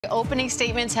Opening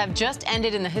statements have just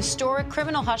ended in the historic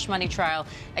criminal hush money trial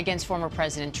against former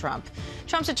President Trump.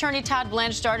 Trump's attorney Todd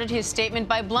Blanche started his statement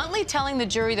by bluntly telling the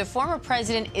jury the former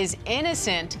president is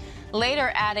innocent,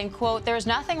 later adding, quote, "There's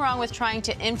nothing wrong with trying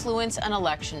to influence an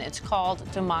election. It's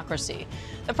called democracy."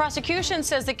 The prosecution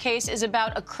says the case is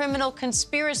about a criminal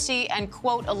conspiracy and,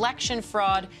 quote, election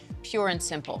fraud, pure and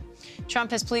simple.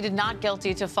 Trump has pleaded not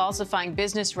guilty to falsifying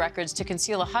business records to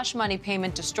conceal a hush money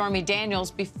payment to Stormy Daniels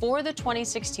before the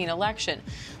 2016 election.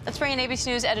 Let's bring in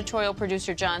ABC News editorial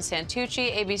producer John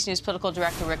Santucci, ABC News political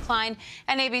director Rick Klein,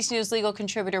 and ABC News legal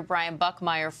contributor Brian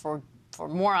Buckmeyer for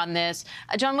more on this.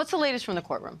 John, what's the latest from the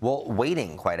courtroom? Well,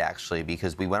 waiting, quite actually,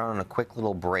 because we went on a quick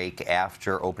little break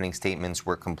after opening statements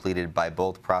were completed by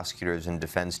both prosecutors and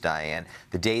defense, Diane.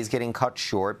 The day is getting cut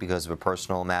short because of a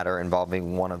personal matter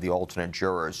involving one of the alternate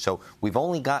jurors. So we've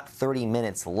only got 30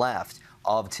 minutes left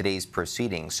of today's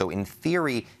proceedings. So in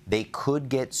theory, they could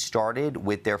get started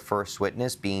with their first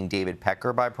witness being David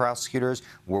Pecker by prosecutors.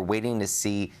 We're waiting to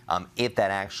see if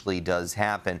that actually does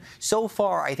happen. So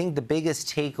far, I think the biggest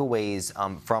takeaways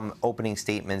from opening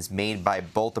statements made by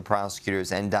both the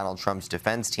prosecutors and Donald Trump's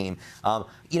defense team,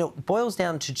 boils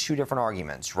down to two different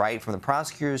arguments, right? From the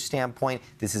prosecutor's standpoint,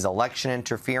 this is election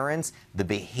interference. The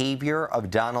behavior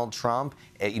of Donald Trump,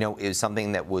 is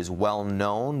something that was well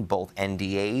known, both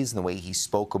NDAs and the way he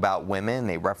spoke about women.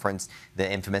 They referenced the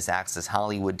infamous Access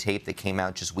Hollywood tape that came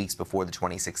out just weeks before the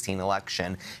 2016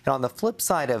 election. And on the flip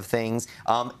side of things,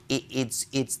 it's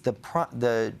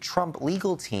the Trump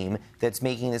legal team that's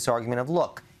making this argument of,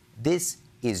 look, this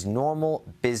is normal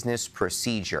business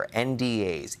procedure,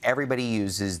 NDAs. Everybody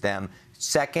uses them.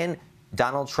 Second,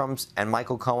 Donald Trump and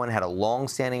Michael Cohen had a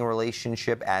long-standing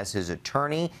relationship as his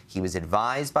attorney. He was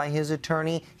advised by his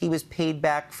attorney. He was paid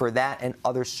back for that and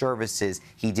other services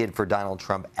he did for Donald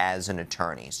Trump as an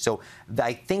attorney. So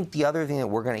I think the other thing that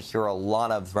we're going to hear a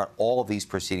lot of throughout all of these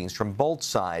proceedings from both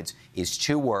sides is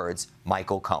two words: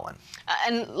 Michael Cohen.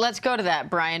 And let's go to that,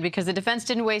 Brian, because the defense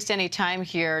didn't waste any time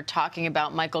here talking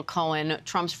about Michael Cohen,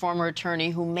 Trump's former attorney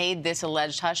who made this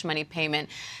alleged hush money payment,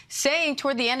 saying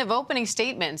toward the end of opening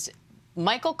statements,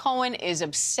 Michael Cohen is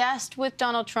obsessed with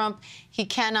Donald Trump. He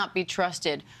cannot be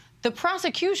trusted. The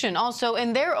prosecution also,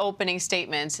 in their opening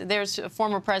statements, there's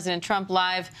former President Trump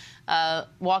live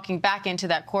walking back into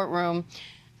that courtroom.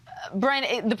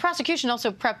 Brian, the prosecution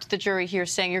also prepped the jury here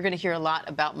saying you're going to hear a lot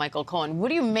about Michael Cohen. What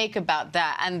do you make about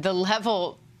that and the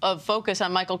level of focus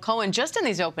on Michael Cohen just in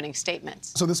these opening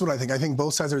statements? So this is what I think. I think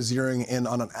both sides are zeroing in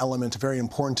on an element, a very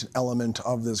important element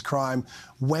of this crime,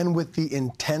 when with the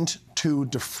intent to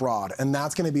defraud. And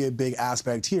that's going to be a big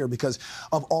aspect here because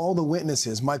of all the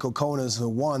witnesses, Michael Cohen is the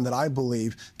one that I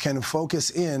believe can focus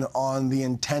in on the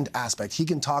intent aspect. He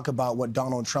can talk about what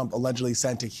Donald Trump allegedly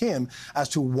said to him as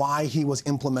to why he was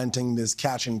implementing this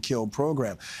catch and kill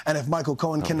program. And if Michael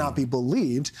Cohen cannot be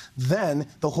believed, then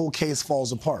the whole case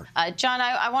falls apart. John,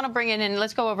 I want to bring in, and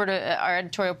let's go over to our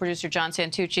editorial producer, John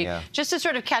Santucci, just to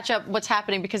sort of catch up what's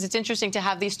happening, because it's interesting to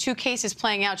have these two cases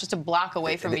playing out just a block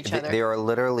away from each other. There are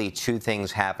literally two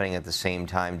things happening at the same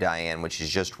time, Diane, which is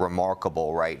just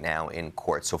remarkable right now in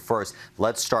court. So first,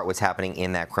 let's start what's happening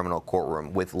in that criminal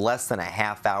courtroom. With less than a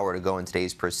half hour to go in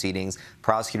today's proceedings,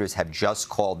 prosecutors have just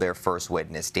called their first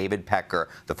witness, David Pecker,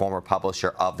 the former publisher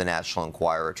of the National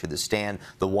Enquirer, to the stand,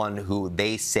 the one who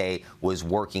they say was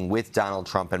working with Donald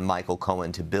Trump and Michael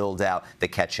Cohen to build out the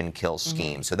catch and kill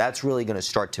scheme. So that's really going to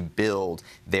start to build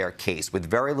their case with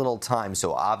very little time.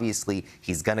 So obviously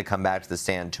he's going to come back to the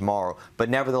stand tomorrow. But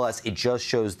nevertheless, it just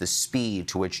shows the speed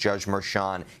to which Judge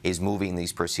Merchan is moving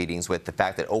these proceedings with the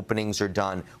fact that openings are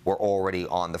done. We're already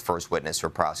on the first witness for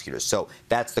prosecutors. So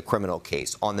that's the criminal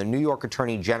case. On the New York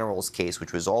Attorney General's case,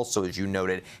 which was also, as you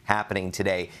noted, happening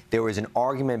today, there was an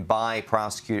argument by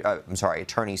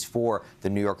attorneys for the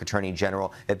New York Attorney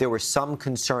General that there was some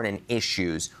concern and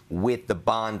issues with the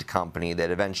bond company that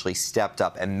eventually stepped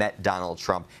up and met Donald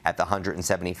Trump at the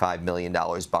 $175 million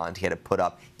bond he had to put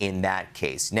up in that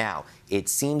case. Now, it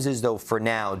seems as though for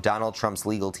now, Donald Trump's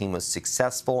legal team was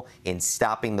successful in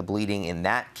stopping the bleeding in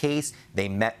that case. They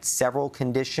met several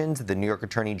conditions that the New York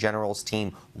Attorney General's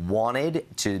team wanted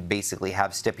to basically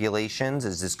have stipulations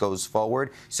as this goes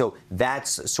forward. So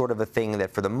that's sort of a thing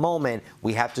that for the moment,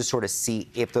 we have to sort of see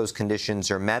if those conditions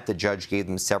are met. The judge gave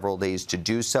them several days to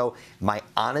do so. My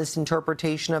honest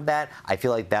interpretation of that, I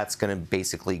feel like that's going to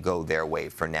basically go their way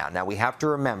for now. Now, we have to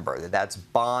remember that that's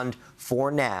bond for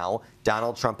now.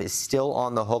 Donald Trump is still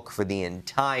on the hook for the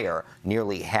entire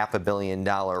nearly $500 million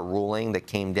ruling that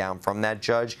came down from that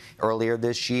judge earlier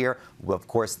this year. Of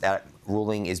course, that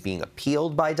ruling is being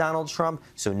appealed by Donald Trump,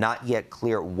 so not yet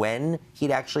clear when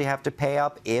he'd actually have to pay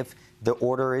up if the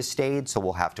order is stayed, so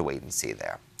we'll have to wait and see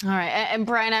there. All right. And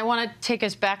Brian, I want to take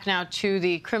us back now to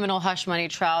the criminal hush money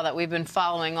trial that we've been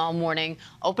following all morning.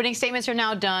 Opening statements are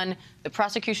now done. The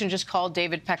prosecution just called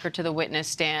David Pecker to the witness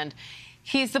stand.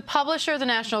 He's the publisher of the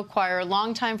National Enquirer,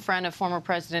 longtime friend of former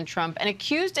President Trump, and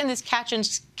accused in this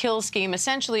catch-and-kill scheme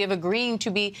essentially of agreeing to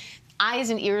be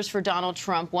eyes and ears for Donald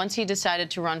Trump once he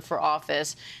decided to run for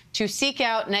office, to seek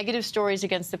out negative stories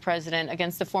against the president,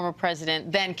 against the former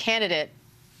president, then candidate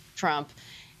Trump,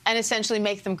 and essentially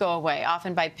make them go away,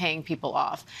 often by paying people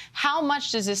off. How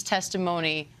much does this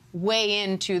testimony weigh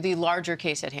into the larger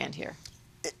case at hand here?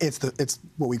 It's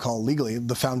what we call legally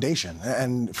the foundation.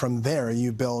 And from there,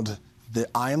 you build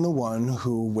I am the one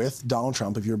who, with Donald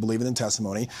Trump, if you're believing in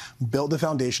testimony, built the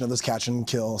foundation of this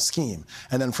catch-and-kill scheme.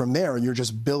 And then from there, you're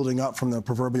just building up from the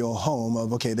proverbial home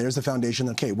of, okay, there's the foundation.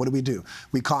 Okay, what do?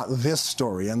 We caught this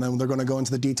story, and then they're going to go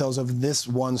into the details of this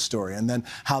one story, and then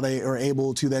how they are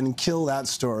able to then kill that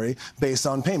story based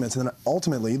on payments. And then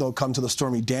ultimately, they'll come to the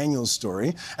Stormy Daniels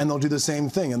story, and they'll do the same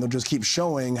thing, and they'll just keep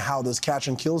showing how this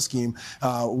catch-and-kill scheme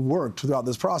worked throughout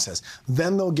this process.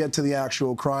 Then they'll get to the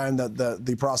actual crime that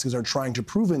the prosecutors are trying to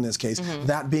prove in this case,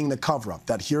 that being the cover-up,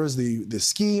 that here's the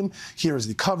scheme, here's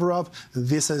the cover-up,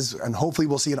 this is, and hopefully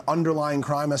we'll see an underlying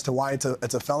crime as to why it's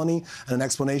a felony, and an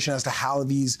explanation as to how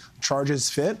these charges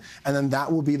fit, and then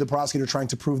that will be the prosecutor trying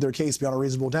to prove their case beyond a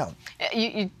reasonable doubt.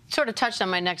 You sort of touched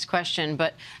on my next question,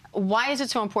 but why is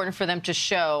it so important for them to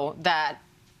show that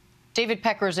David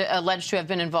Pecker is alleged to have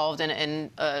been involved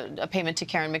in a payment to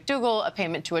Karen McDougal, a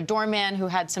payment to a doorman who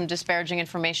had some disparaging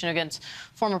information against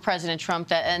former President Trump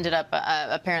that ended up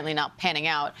apparently not panning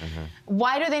out.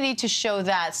 Why do they need to show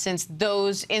that, since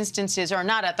those instances are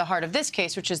not at the heart of this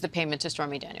case, which is the payment to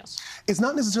Stormy Daniels? It's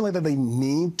not necessarily that they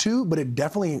need to, but it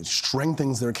definitely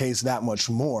strengthens their case that much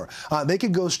more. They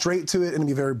could go straight to it and it'd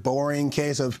be a very boring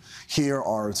case of, here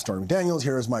are Stormy Daniels,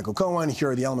 here is Michael Cohen,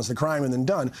 here are the elements of the crime, and then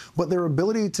done. But their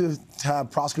ability to have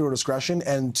prosecutorial discretion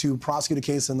and to prosecute a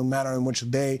case in the manner in which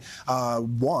they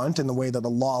want, in the way that the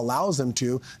law allows them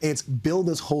to, it's build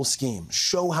this whole scheme,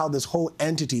 show how this whole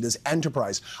entity, this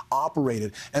enterprise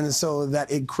operated, and so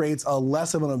that it creates a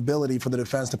less of an ability for the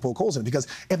defense to poke holes in it. Because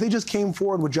if they just came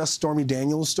forward with just Stormy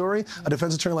Daniels' story, a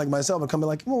defense attorney like myself would come and be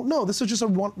like, well, no, this is just a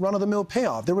run-of-the-mill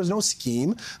payoff. There was no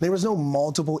scheme. There was no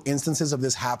multiple instances of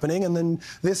this happening, and then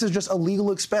this is just a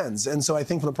legal expense. And so I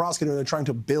think for the prosecutor, they're trying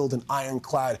to build an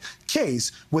ironclad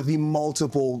case with the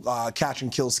multiple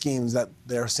catch-and-kill schemes that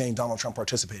they're saying Donald Trump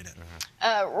participated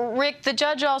in. Rick, the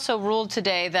judge also ruled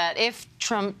today that if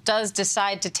Trump does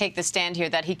decide to take the stand here,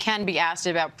 that he can be asked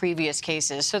about previous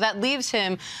cases. So that leaves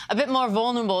him a bit more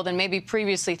vulnerable than maybe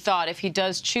previously thought if he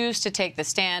does choose to take the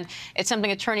stand. It's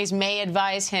something attorneys may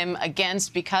advise him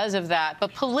against because of that.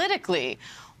 But politically,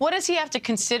 what does he have to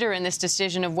consider in this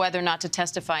decision of whether or not to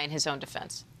testify in his own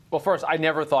defense? Well, first, I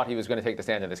never thought he was going to take the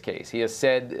stand in this case. He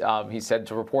said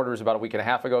to reporters about a week and a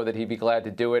half ago that he'd be glad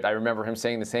to do it. I remember him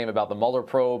saying the same about the Mueller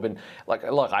probe. And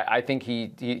look, I think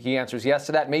he answers yes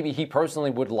to that. Maybe he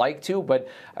personally would like to, but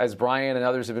as Brian and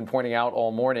others have been pointing out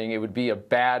all morning, it would be a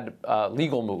bad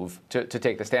legal move to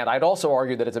take the stand. I'd also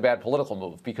argue that it's a bad political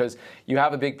move because you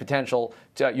have a big potential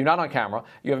you're not on camera.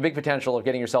 You have a big potential of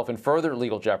getting yourself in further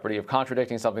legal jeopardy of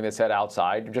contradicting something that's said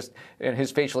outside. And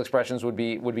his facial expressions would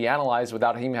be analyzed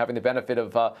without him having the benefit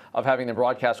of having them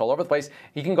broadcast all over the place.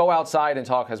 He can go outside and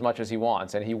talk as much as he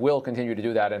wants, and he will continue to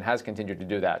do that and has continued to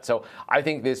do that. So I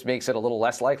think this makes it a little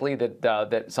less likely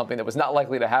that something that was not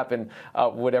likely to happen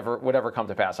would ever come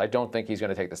to pass. I don't think he's going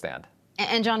to take the stand.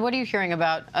 And, John, what are you hearing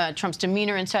about Trump's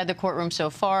demeanor inside the courtroom so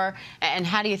far? And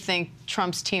how do you think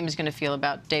Trump's team is going to feel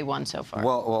about day one so far?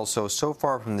 Well, so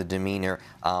far from the demeanor,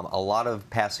 a lot of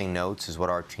passing notes is what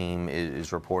our team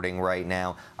is reporting right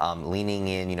now, leaning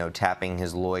in, tapping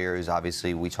his lawyers.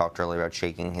 Obviously, we talked earlier about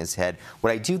shaking his head.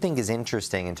 What I do think is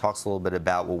interesting and talks a little bit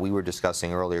about what we were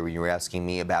discussing earlier when you were asking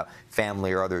me about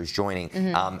family or others joining,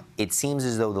 it seems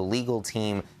as though the legal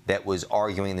team that was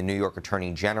arguing the New York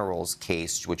Attorney General's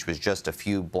case, which was just a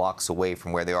few blocks away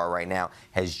from where they are right now,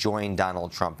 has joined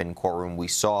Donald Trump in courtroom. We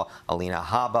saw Alina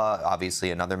Habba,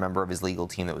 obviously another member of his legal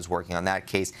team that was working on that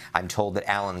case. I'm told that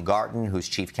Alan Garten, who's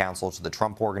chief counsel to the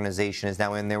Trump Organization, is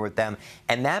now in there with them.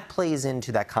 And that plays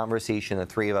into that conversation the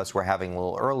three of us were having a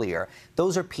little earlier.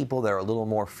 Those are people that are a little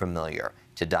more familiar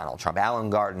to Donald Trump. Alan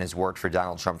Garten has worked for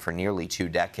Donald Trump for nearly 2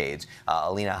 decades.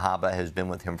 Alina Habba has been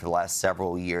with him for the last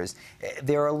several years.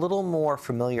 There are a little more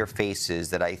familiar faces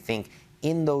that I think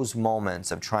in those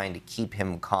moments of trying to keep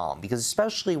him calm, because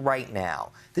especially right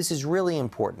now, this is really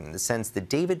important in the sense that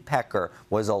David Pecker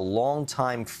was a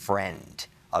longtime friend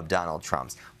of Donald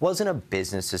Trump's. Wasn't a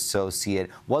business associate,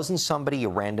 wasn't somebody you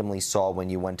randomly saw when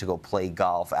you went to go play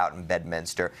golf out in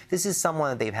Bedminster. This is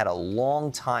someone that they've had a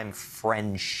long-time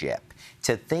friendship.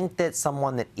 To think that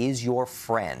someone that is your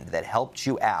friend, that helped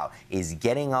you out, is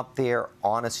getting up there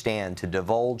on a stand to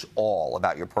divulge all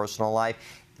about your personal life,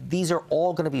 these are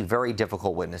all going to be very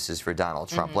difficult witnesses for Donald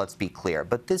Trump, let's be clear.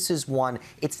 But this is one,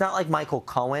 it's not like Michael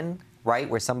Cohen, right,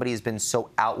 where somebody has been so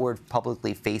outward,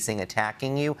 publicly facing,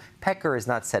 attacking you. Pecker has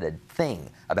not said a thing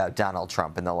about Donald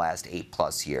Trump in the last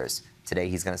 8+ years. Today,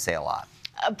 he's going to say a lot.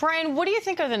 Brian, what do you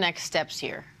think are the next steps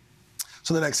here?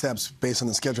 So the next steps, based on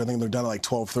the schedule, I think they're done at like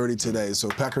 12:30 today. So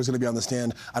Pecker's going to be on the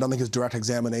stand. I don't think his direct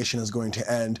examination is going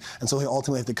to end. And so he'll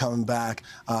ultimately have to come back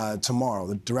tomorrow.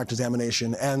 The direct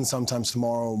examination ends sometimes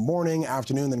tomorrow morning,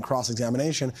 afternoon, then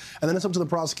cross-examination. And then it's up to the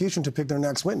prosecution to pick their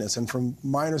next witness. And from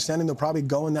my understanding, they'll probably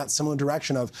go in that similar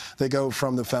direction of they go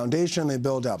from the foundation, they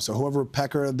build up. So whoever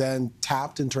Pecker then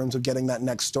tapped in terms of getting that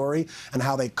next story and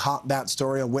how they caught that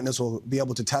story, a witness will be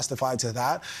able to testify to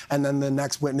that. And then the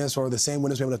next witness or the same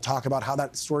witness will be able to talk about how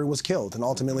that story was killed and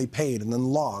ultimately paid and then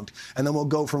logged. And then we'll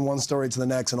go from one story to the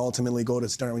next and ultimately go to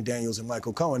Stormy Daniels and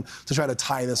Michael Cohen to try to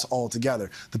tie this all together.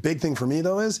 The big thing for me,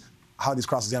 though, is how these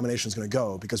cross-examinations are going to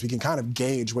go, because we can kind of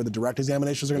gauge where the direct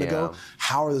examinations are going to go.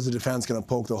 How is the defense going to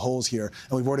poke the holes here?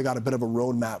 And we've already got a bit of a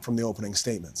roadmap from the opening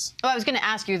statements. Well, I was going to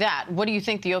ask you that. What do you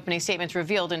think the opening statements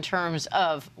revealed in terms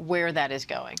of where that is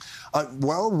going?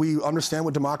 Well, we understand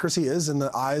what democracy is in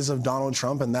the eyes of Donald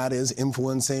Trump, and that is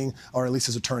influencing, or at least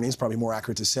his attorneys, probably more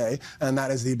accurate to say, and that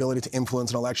is the ability to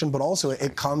influence an election. But also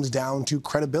it comes down to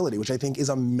credibility, which I think is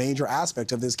a major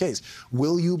aspect of this case.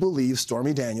 Will you believe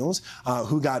Stormy Daniels,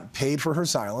 who got paid for her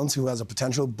silence, who has a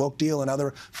potential book deal and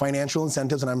other financial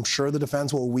incentives, and I'm sure the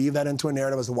defense will weave that into a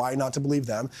narrative as to why not to believe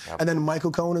them, and then Michael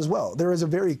Cohen as well. There is a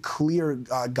very clear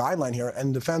guideline here.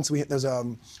 In defense, there's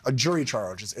a jury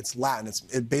charge. It's Latin.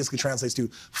 It basically translates to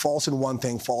false in one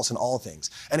thing, false in all things.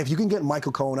 And if you can get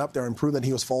Michael Cohen up there and prove that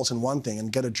he was false in one thing and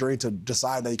get a jury to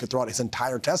decide that he could throw out his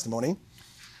entire testimony,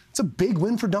 it's a big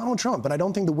win for Donald Trump. But I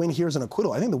don't think the win here is an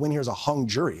acquittal. I think the win here is a hung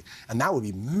jury. And that would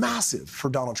be massive for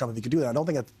Donald Trump if he could do that. I don't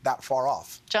think it's that far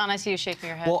off. John, I see you shaking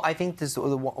your head. Well, I think this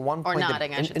one point. Or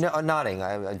nodding, I should say. No, nodding.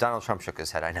 Donald Trump shook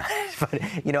his head. I nodded.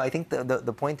 But, you know, I think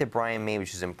the point that Brian made,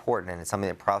 which is important, and it's something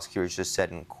that prosecutors just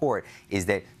said in court, is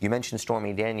that you mentioned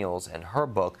Stormy Daniels and her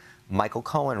book. Michael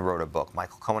Cohen wrote a book.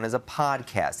 Michael Cohen has a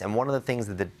podcast. And one of the things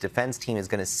that the defense team is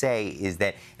going to say is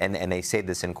that, and they say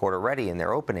this in court already in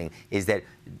their opening, is that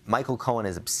Michael Cohen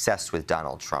is obsessed with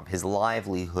Donald Trump. His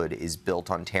livelihood is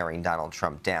built on tearing Donald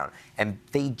Trump down. And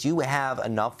they do have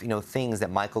enough, things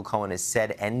that Michael Cohen has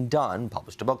said and done,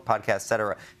 published a book, podcast, et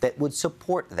cetera, that would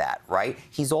support that, right?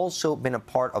 He's also been a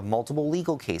part of multiple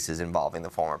legal cases involving the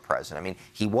former president. I mean,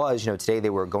 he was, today they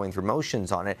were going through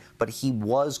motions on it, but he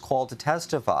was called to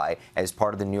testify as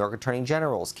part of the New York Attorney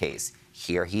General's case.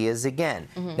 Here he is again.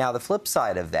 Now, the flip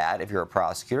side of that, if you're a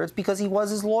prosecutor, it's because he was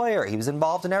his lawyer. He was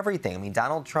involved in everything. I mean,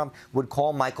 Donald Trump would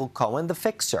call Michael Cohen the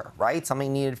fixer, right?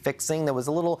 Something needed fixing that was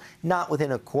a little not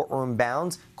within a courtroom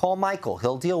bounds. Call Michael.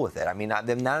 He'll deal with it. I mean,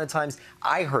 the amount of times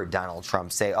I heard Donald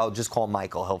Trump say, oh, just call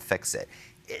Michael. He'll fix it.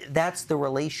 That's the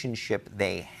relationship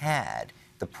they had.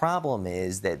 The problem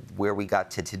is that where we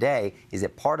got to today is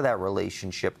that part of that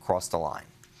relationship crossed the line.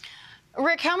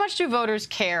 Rick, how much do voters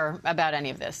care about any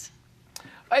of this?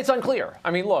 It's unclear.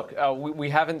 I mean, look, we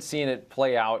haven't seen it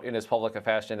play out in as public a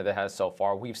fashion as it has so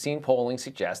far. We've seen polling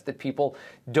suggest that people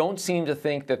don't seem to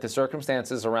think that the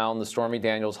circumstances around the Stormy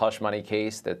Daniels hush money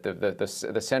case, that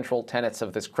the central tenets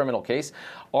of this criminal case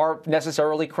are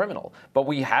necessarily criminal. But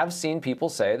we have seen people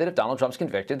say that if Donald Trump's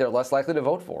convicted, they're less likely to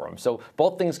vote for him. So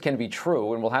both things can be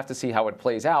true, and we'll have to see how it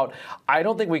plays out. I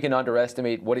don't think we can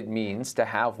underestimate what it means to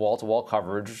have wall-to-wall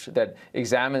coverage that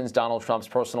examines Donald Trump's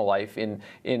personal life in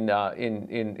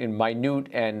minute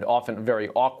and often very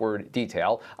awkward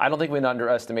detail. I don't think we can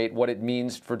underestimate what it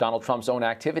means for Donald Trump's own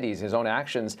activities, his own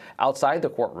actions outside the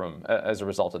courtroom as a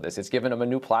result of this. It's given him a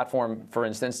new platform, for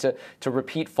instance, to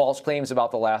repeat false claims about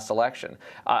the last election.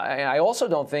 And I also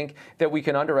don't think that we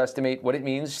can underestimate what it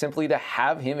means simply to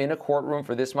have him in a courtroom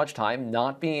for this much time,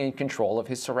 not being in control of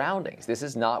his surroundings. This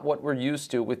is not what we're used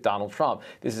to with Donald Trump.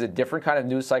 This is a different kind of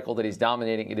news cycle that he's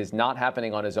dominating. It is not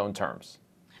happening on his own terms.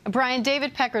 Brian,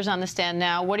 David Pecker's on the stand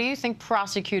now. What do you think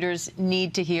prosecutors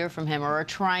need to hear from him or are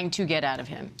trying to get out of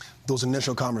him? those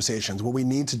initial conversations. What we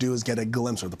need to do is get a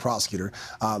glimpse, or the prosecutor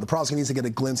needs to get a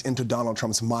glimpse into Donald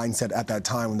Trump's mindset at that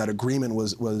time when that agreement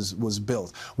was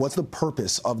built. What's the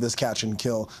purpose of this catch and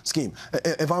kill scheme?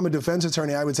 If I'm a defense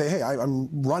attorney, I would say, hey,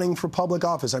 I'm running for public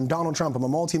office. I'm Donald Trump. I'm a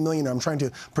multimillionaire. I'm trying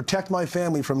to protect my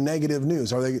family from negative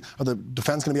news. Are the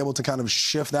defense going to be able to kind of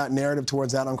shift that narrative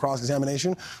towards that on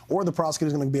cross-examination? Or the prosecutor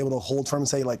is going to be able to hold firm and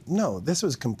say, like, no, this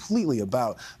was completely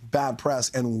about bad press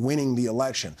and winning the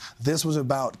election. This was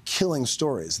about killing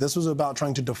stories. This was about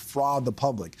trying to defraud the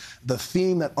public. The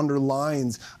theme that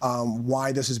underlines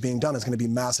why this is being done is going to be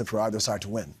massive for either side to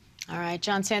win. All right,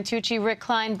 John Santucci, Rick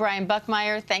Klein, Brian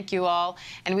Buckmeyer, thank you all.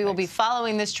 And we will be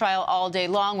following this trial all day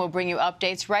long. We'll bring you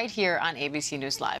updates right here on ABC News Live.